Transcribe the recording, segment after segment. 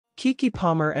Keke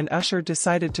Palmer and Usher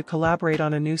decided to collaborate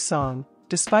on a new song,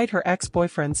 despite her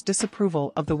ex-boyfriend's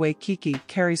disapproval of the way Keke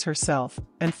carries herself,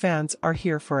 and fans are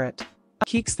here for it.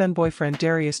 Keke's then-boyfriend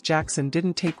Darius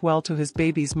didn't take well to his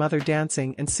baby's mother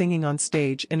dancing and singing on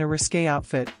stage in a risque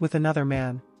outfit with another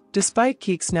man. Despite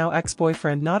Keke's now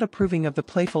ex-boyfriend not approving of the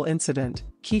playful incident,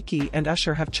 Keke and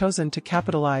Usher have chosen to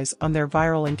capitalize on their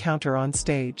viral encounter on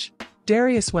stage.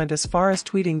 Darius went as far as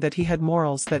tweeting that he had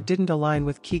morals that didn't align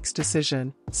with Keke's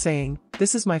decision, saying,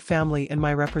 "This is my family and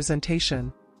my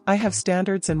representation. I have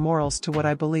standards and morals to what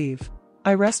I believe.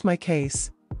 I rest my case."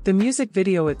 The music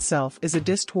video itself is a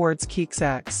diss towards Keke's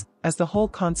ex, as the whole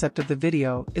concept of the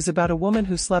video is about a woman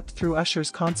who slept through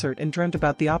Usher's concert and dreamt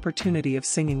about the opportunity of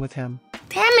singing with him.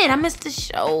 Damn it, I missed the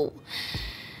show.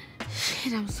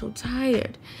 Shit, I'm so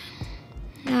tired.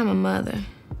 I'm a mother,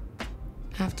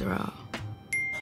 after all.